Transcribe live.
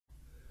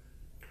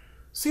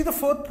See the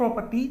fourth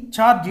property,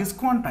 charge is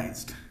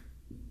quantized.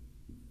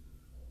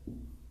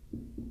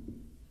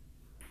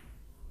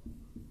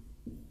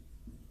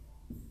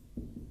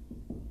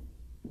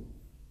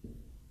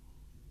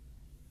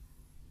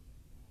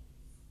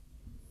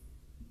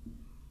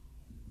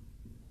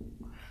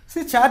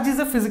 See, charge is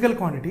a physical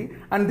quantity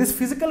and this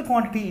physical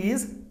quantity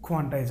is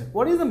quantized.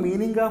 What is the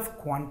meaning of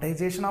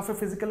quantization of a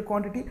physical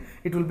quantity?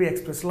 It will be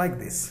expressed like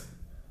this.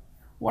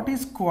 What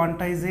is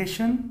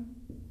quantization?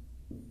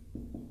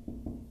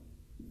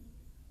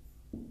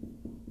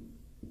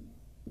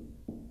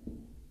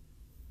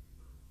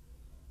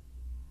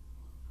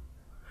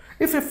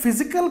 If a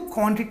physical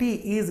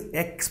quantity is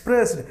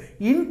expressed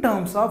in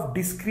terms of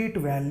discrete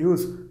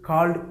values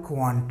called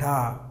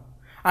quanta,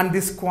 and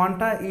this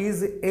quanta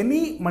is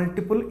any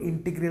multiple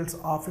integrals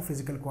of a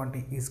physical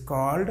quantity is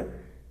called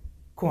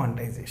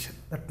quantization.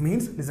 That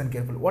means, listen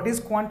carefully, what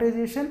is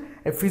quantization?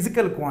 A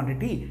physical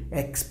quantity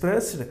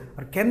expressed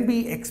or can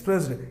be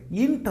expressed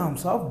in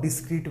terms of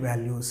discrete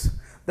values.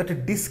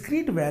 That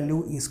discrete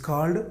value is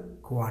called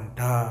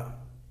quanta.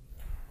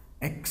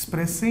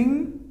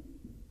 Expressing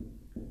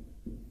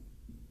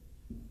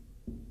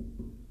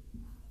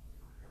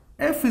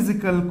a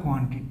physical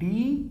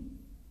quantity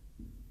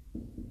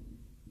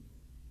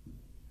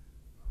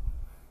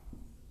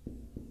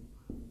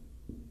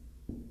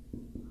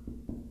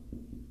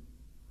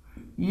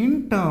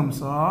in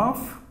terms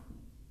of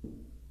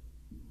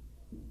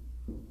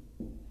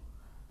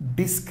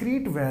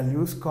discrete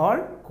values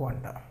called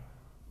quanta.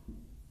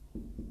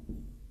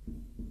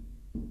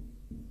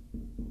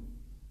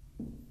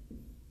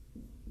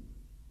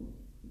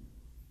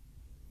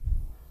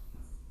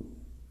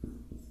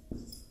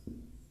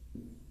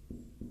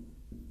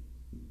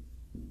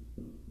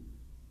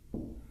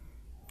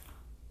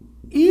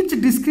 Each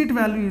discrete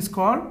value is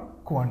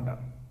called quanta,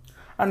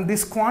 and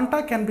this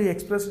quanta can be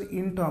expressed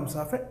in terms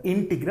of an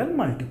integral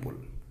multiple.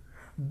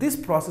 This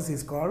process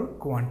is called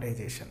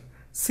quantization.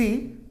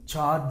 See,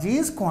 charge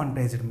is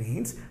quantized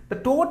means the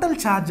total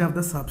charge of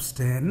the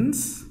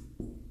substance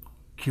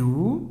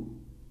Q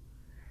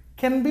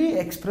can be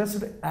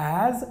expressed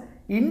as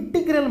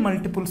integral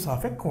multiples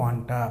of a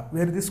quanta,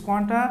 where this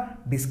quanta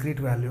discrete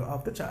value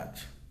of the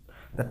charge.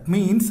 That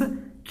means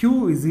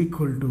Q is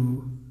equal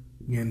to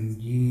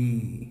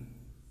Ne.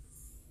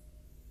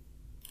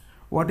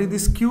 What is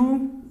this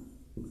Q?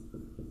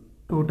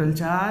 Total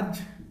charge.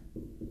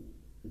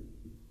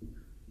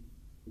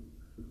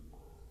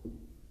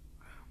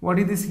 What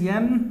is this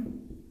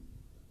N?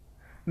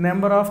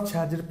 Number of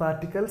charged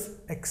particles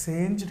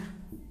exchanged.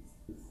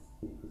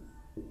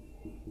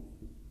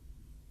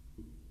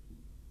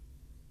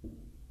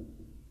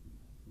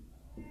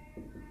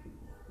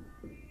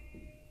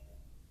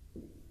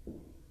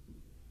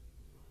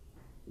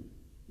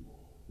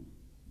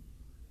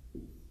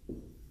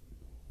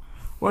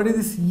 What is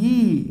this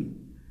E?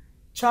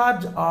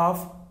 Charge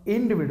of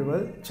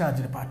individual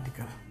charged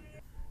particle.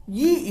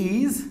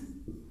 E is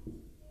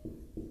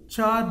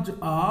charge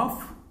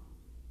of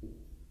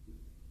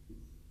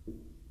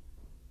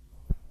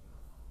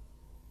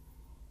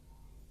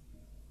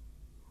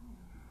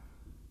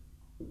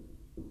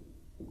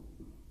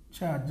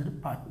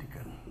charged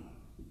particle.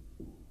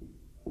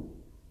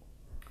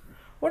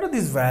 What are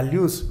these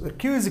values? Where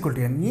Q is equal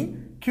to Ne,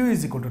 Q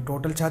is equal to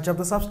total charge of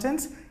the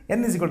substance,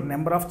 N is equal to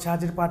number of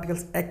charged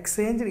particles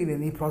exchanged in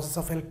any process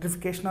of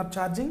electrification or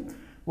charging.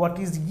 What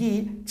is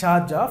E?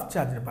 Charge of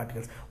charged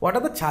particles. What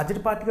are the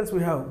charged particles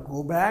we have?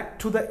 Go back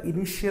to the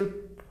initial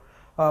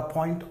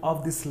point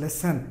of this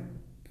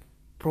lesson.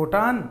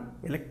 Proton,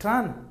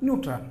 electron,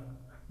 neutron.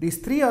 These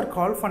three are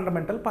called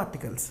fundamental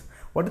particles.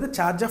 What is the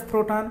charge of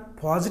proton?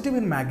 Positive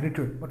in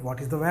magnitude. But what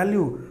is the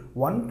value?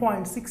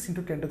 1.6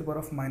 into 10 to the power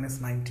of minus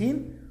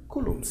 19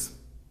 coulombs.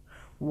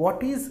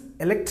 What is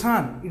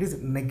electron? It is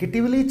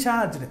negatively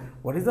charged.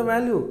 What is the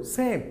value?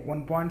 Same,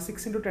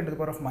 1.6 into 10 to the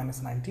power of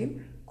minus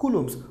 19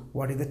 coulombs.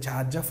 What is the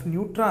charge of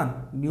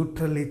neutron?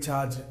 Neutrally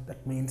charged.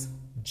 That means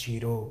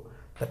 0.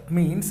 That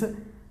means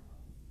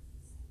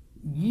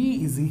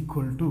E is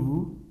equal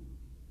to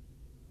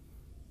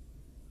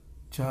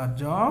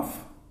charge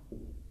of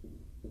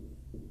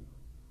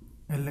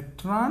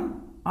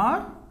electron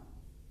or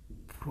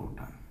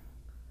proton.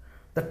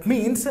 That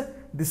means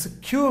this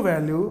Q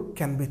value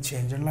can be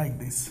changed like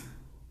this.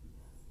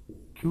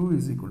 Q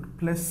is equal to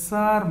plus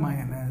or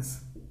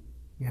minus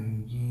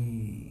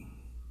Ne.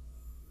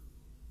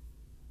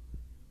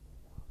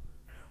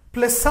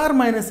 Plus or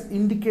minus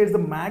indicates the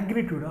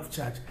magnitude of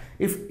charge.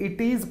 If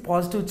it is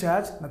positive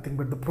charge, nothing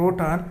but the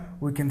proton,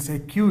 we can say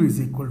Q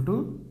is equal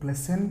to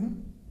plus Ne.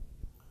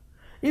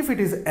 If it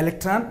is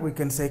electron, we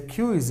can say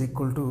Q is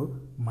equal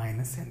to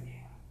minus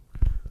Ne.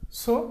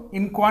 So,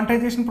 in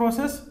quantization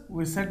process,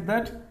 we said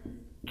that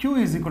Q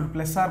is equal to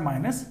plus or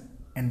minus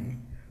Ne.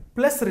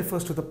 Plus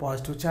refers to the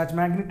positive charge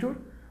magnitude,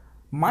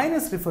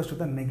 minus refers to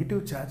the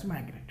negative charge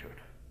magnitude.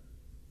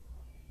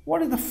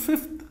 What is the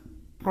fifth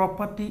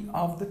property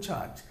of the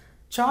charge?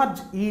 Charge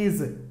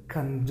is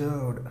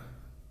conserved.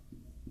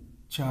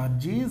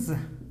 Charge is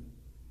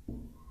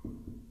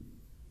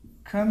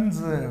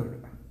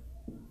conserved.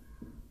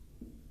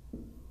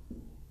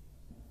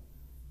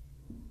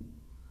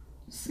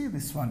 See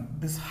this one,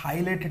 this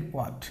highlighted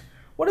part.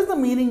 What is the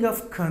meaning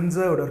of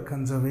conserved or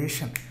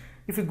conservation?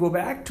 If you go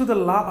back to the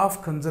law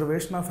of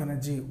conservation of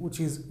energy,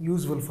 which is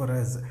useful for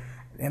us,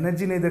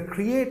 energy neither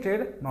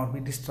created nor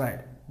be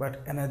destroyed,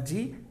 but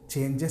energy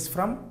changes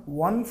from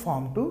one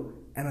form to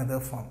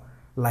another form.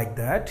 Like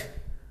that,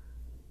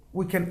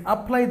 we can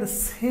apply the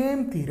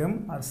same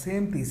theorem or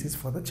same thesis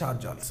for the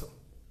charge also.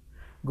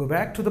 Go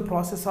back to the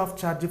process of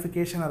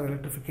chargification or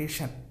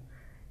electrification.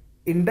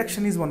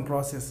 Induction is one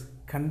process,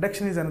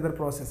 conduction is another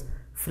process,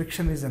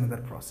 friction is another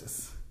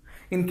process.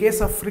 In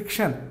case of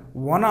friction,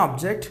 one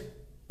object,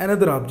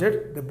 another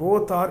object, they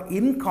both are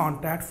in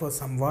contact for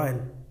some while.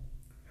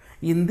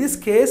 In this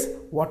case,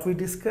 what we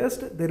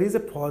discussed, there is a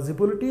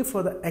possibility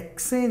for the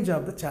exchange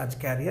of the charge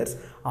carriers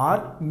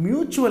or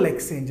mutual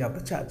exchange of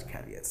the charge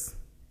carriers.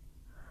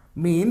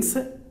 Means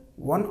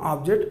one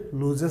object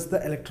loses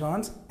the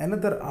electrons,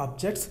 another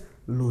object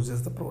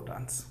loses the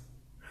protons.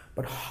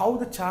 But how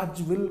the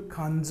charge will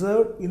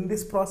conserve in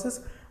this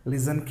process?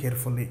 Listen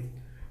carefully.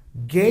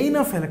 Gain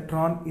of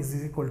electron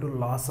is equal to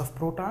loss of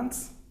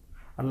protons,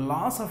 and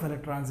loss of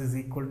electrons is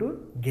equal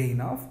to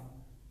gain of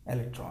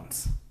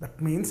electrons.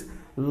 That means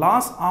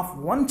loss of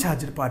one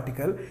charged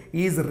particle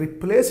is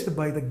replaced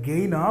by the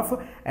gain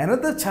of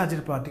another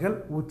charged particle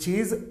which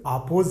is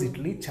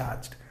oppositely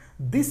charged.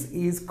 This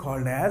is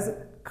called as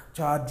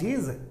charge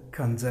is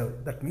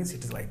conserved. That means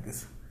it is like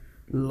this.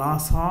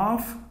 Loss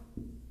of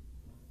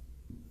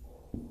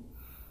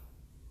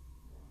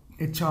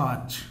a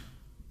charge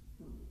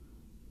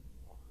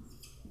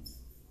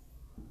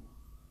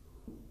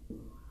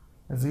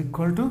is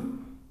equal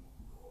to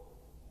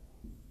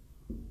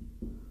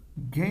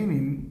gain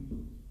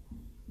in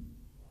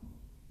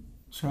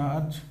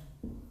charge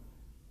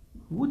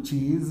which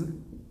is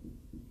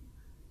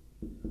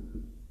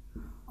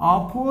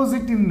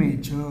opposite in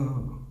nature.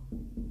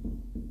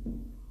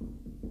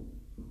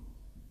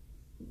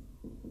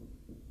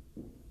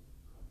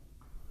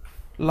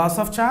 Loss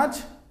of charge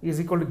is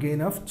equal to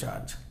gain of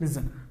charge.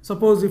 Listen,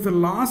 suppose if a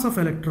loss of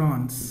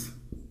electrons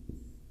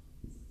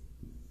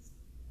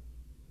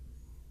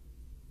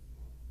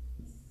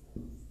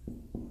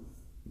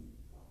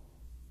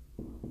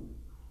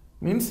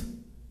means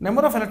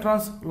number of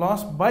electrons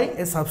lost by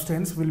a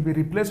substance will be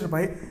replaced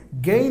by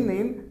gain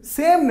in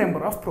same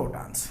number of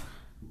protons.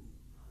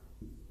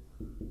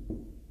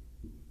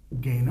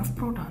 Gain of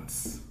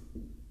protons.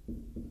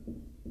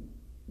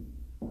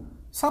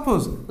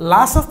 Suppose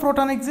loss of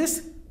proton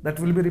exists, that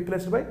will be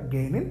replaced by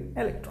gain in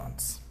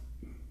electrons.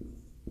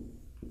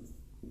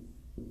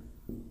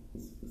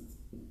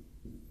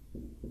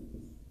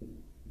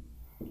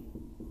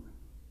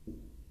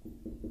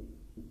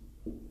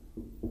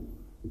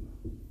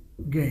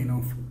 Gain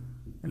of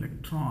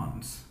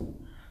electrons.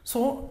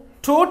 So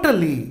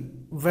totally,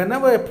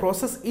 whenever a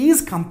process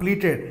is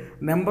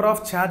completed, number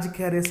of charge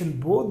carriers in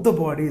both the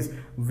bodies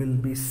will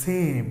be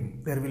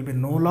same. There will be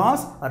no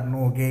loss or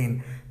no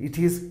gain. It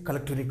is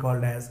collectively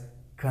called as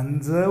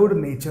conserved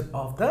nature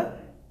of the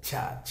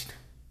charged.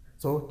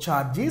 So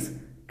charge is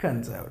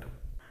conserved.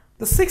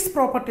 The sixth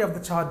property of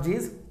the charge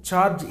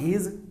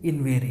is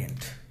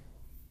invariant.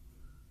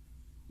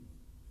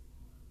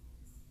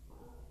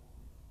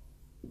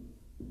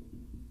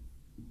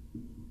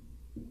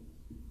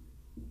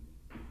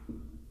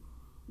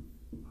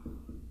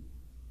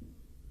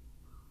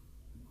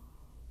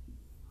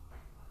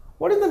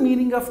 What is the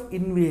meaning of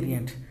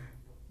invariant?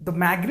 The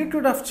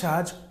magnitude of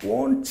charge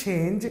won't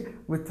change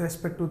with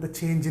respect to the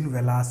change in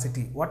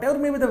velocity. Whatever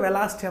may be the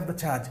velocity of the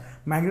charge,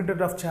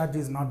 magnitude of charge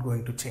is not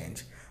going to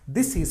change.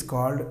 This is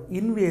called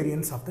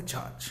invariance of the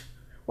charge.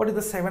 What is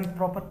the seventh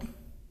property?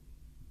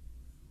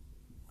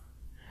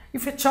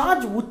 If a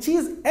charge which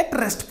is at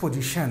rest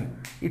position,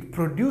 it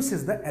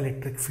produces the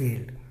electric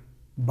field.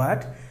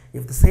 But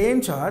if the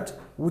same charge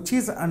which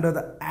is under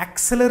the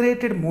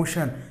accelerated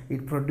motion,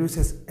 it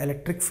produces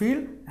electric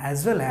field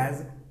as well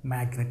as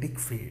magnetic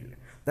field.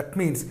 That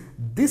means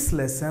this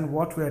lesson,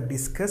 what we are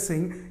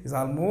discussing, is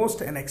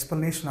almost an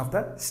explanation of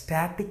the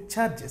static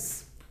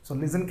charges. So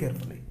listen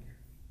carefully.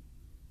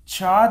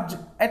 Charge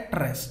at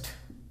rest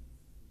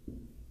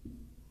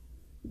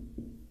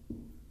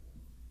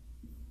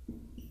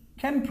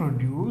can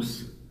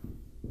produce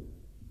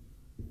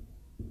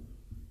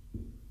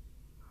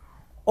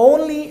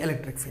only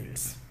electric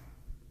fields.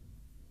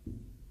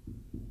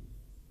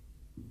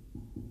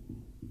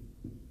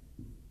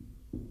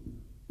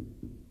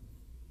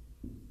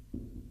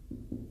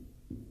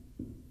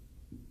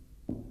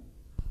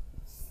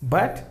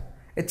 But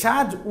a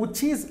charge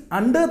which is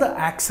under the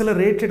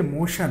accelerated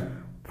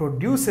motion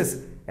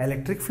produces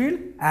electric field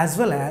as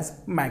well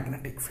as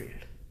magnetic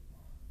field.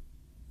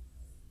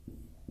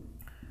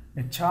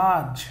 A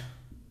charge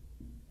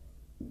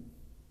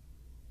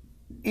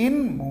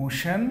in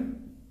motion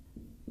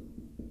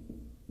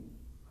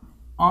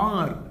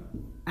or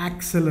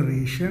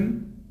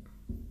acceleration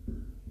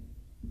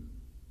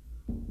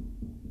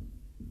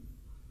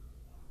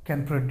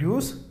can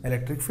produce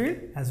electric field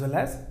as well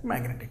as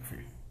magnetic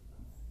field.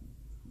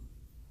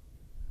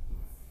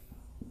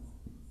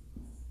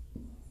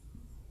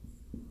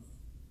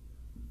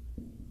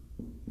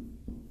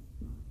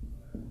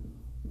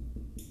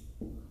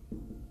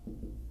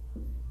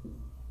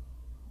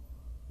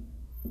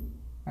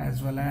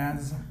 as well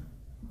as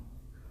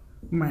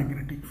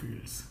magnetic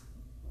fields.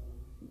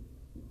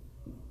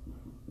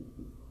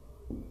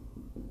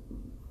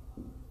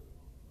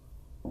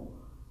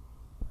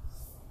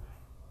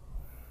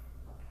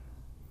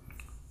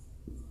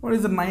 What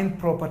is the ninth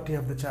property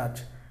of the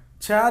charge?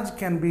 Charge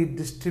can be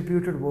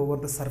distributed over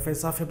the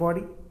surface of a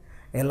body,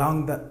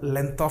 along the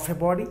length of a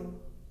body,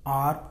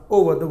 or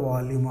over the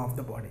volume of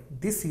the body.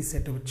 This is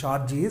said to be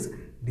charge is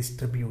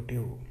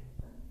distributive.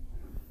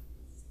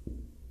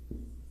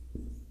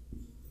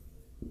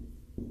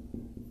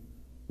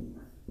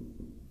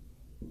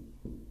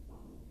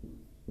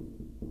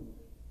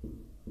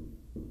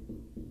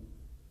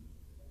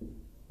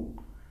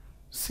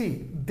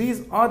 See, these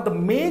are the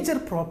major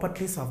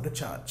properties of the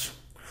charge.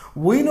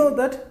 We know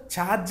that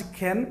charge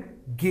can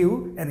give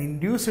an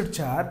induced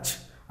charge,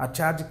 or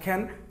charge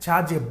can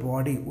charge a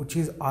body which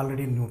is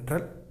already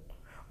neutral.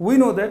 We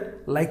know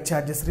that like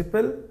charges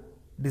repel,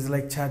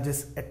 dislike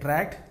charges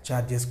attract,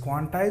 charge is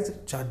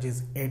quantized, charge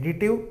is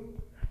additive,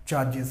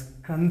 charge is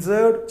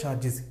conserved,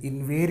 charge is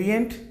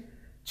invariant,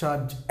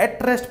 charge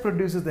at rest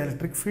produces the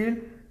electric field,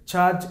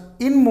 charge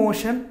in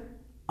motion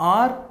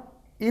or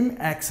in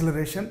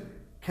acceleration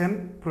can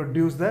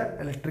produce the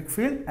electric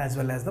field as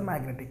well as the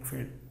magnetic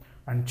field.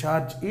 And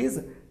charge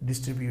is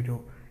distributive.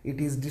 It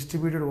is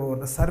distributed over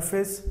the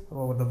surface,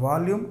 over the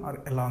volume,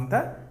 or along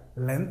the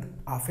length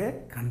of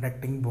a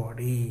conducting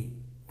body.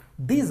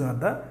 These are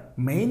the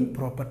main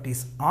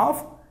properties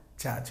of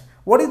charge.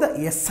 What is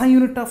the SI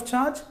unit of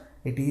charge?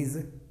 It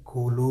is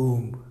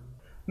Coulomb.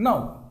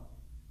 Now,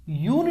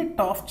 unit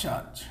of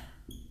charge.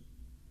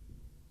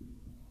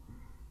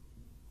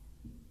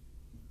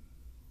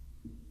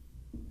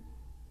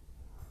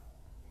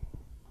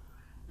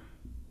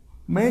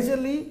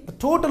 Majorly, the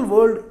total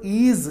world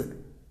is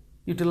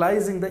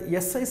utilizing the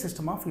SI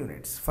system of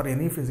units for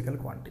any physical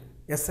quantity.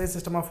 SI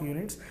system of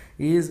units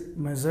is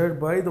measured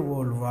by the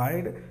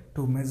worldwide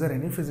to measure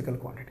any physical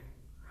quantity.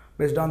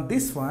 Based on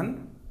this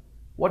one,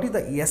 what is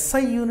the SI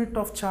unit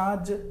of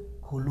charge?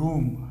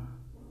 Coulomb.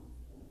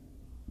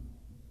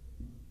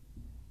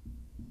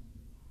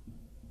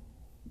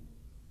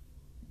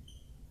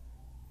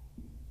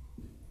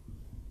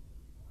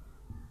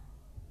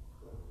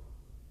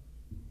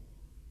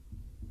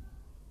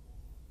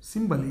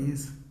 Symbol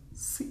is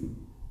C.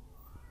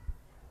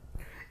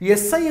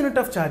 SI unit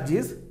of charge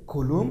is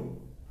Coulomb.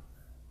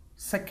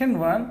 Second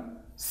one,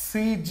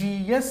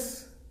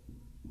 CGS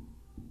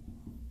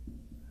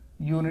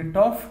unit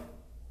of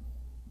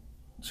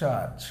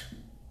charge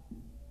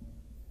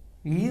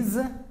is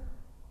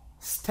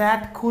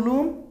stat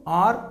coulomb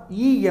or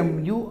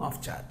EMU of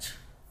charge.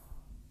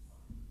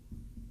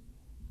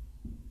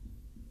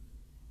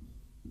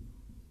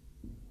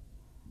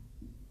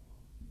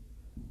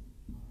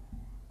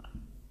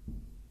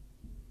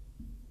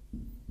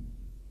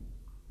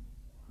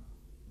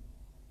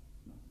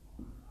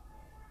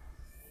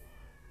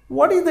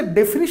 What is the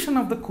definition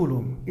of the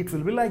Coulomb? It will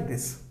be like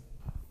this.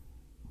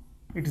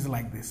 It is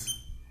like this.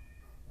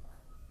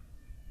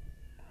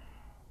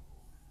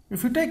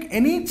 If you take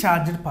any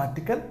charged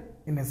particle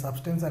in a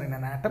substance or in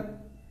an atom,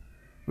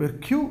 where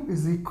Q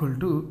is equal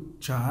to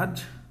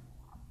charge,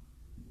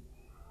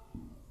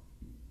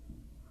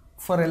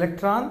 for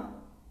electron,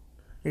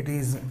 it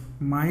is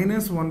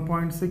minus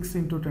 1.6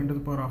 into 10 to the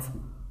power of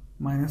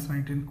minus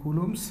 19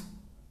 coulombs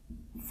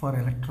for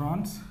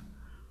electrons.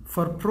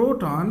 For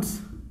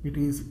protons, it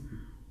is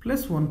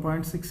plus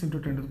 1.6 into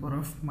 10 to the power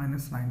of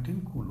minus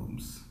 19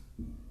 coulombs.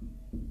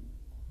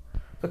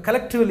 So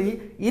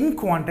collectively in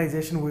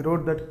quantization we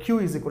wrote that Q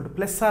is equal to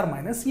plus or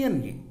minus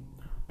Ne.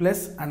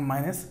 Plus and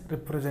minus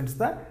represents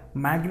the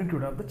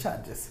magnitude of the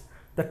charges.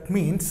 That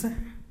means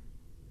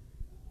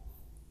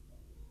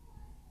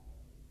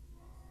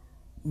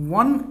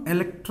one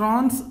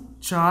electron's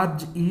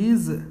charge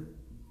is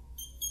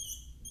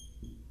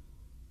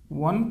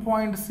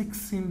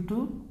 1.6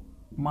 into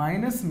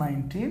minus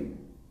 19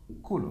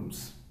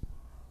 coulombs.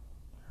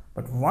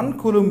 But 1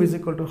 coulomb is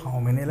equal to how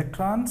many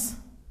electrons?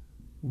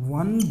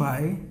 1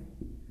 by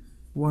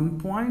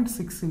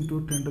 1.6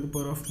 into 10 to the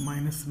power of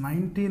minus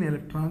 19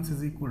 electrons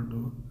is equal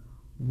to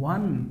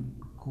 1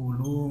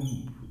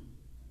 coulomb.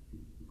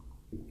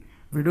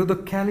 We do the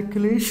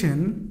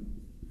calculation,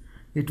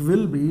 it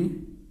will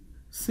be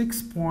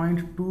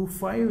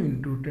 6.25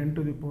 into 10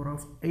 to the power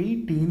of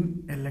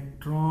 18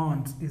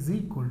 electrons is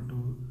equal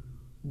to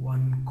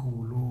 1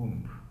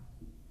 coulomb.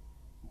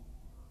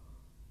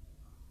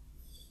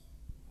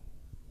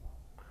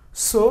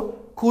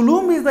 So,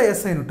 coulomb is the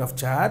SI unit of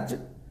charge,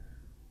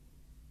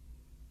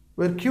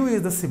 where Q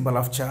is the symbol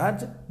of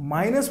charge.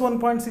 Minus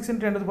 1.6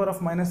 into 10 to the power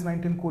of minus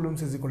 19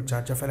 coulombs is equal to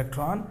charge of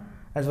electron,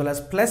 as well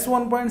as plus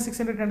 1.6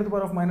 into 10 to the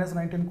power of minus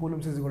 19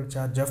 coulombs is equal to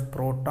charge of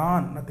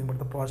proton, nothing but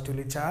the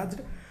positively charged.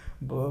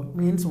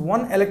 Means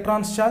one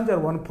electron's charge or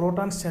one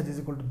proton's charge is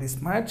equal to this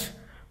much.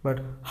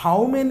 But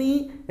how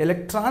many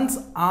electrons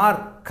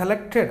are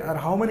collected, or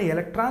how many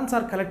electrons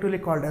are collectively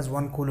called as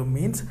 1 coulomb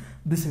means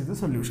this is the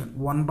solution.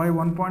 1 by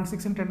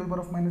 1.6 in 10 to the power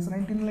of minus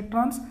 19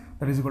 electrons,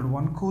 that is equal to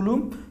 1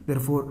 coulomb.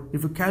 Therefore,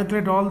 if you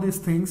calculate all these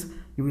things,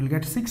 you will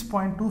get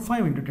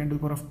 6.25 into 10 to the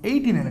power of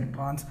 18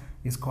 electrons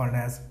is called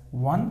as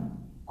 1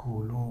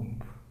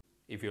 coulomb.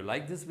 If you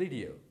like this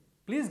video,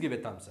 please give a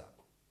thumbs up.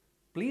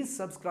 Please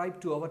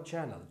subscribe to our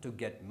channel to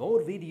get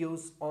more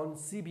videos on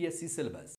CBSE syllabus.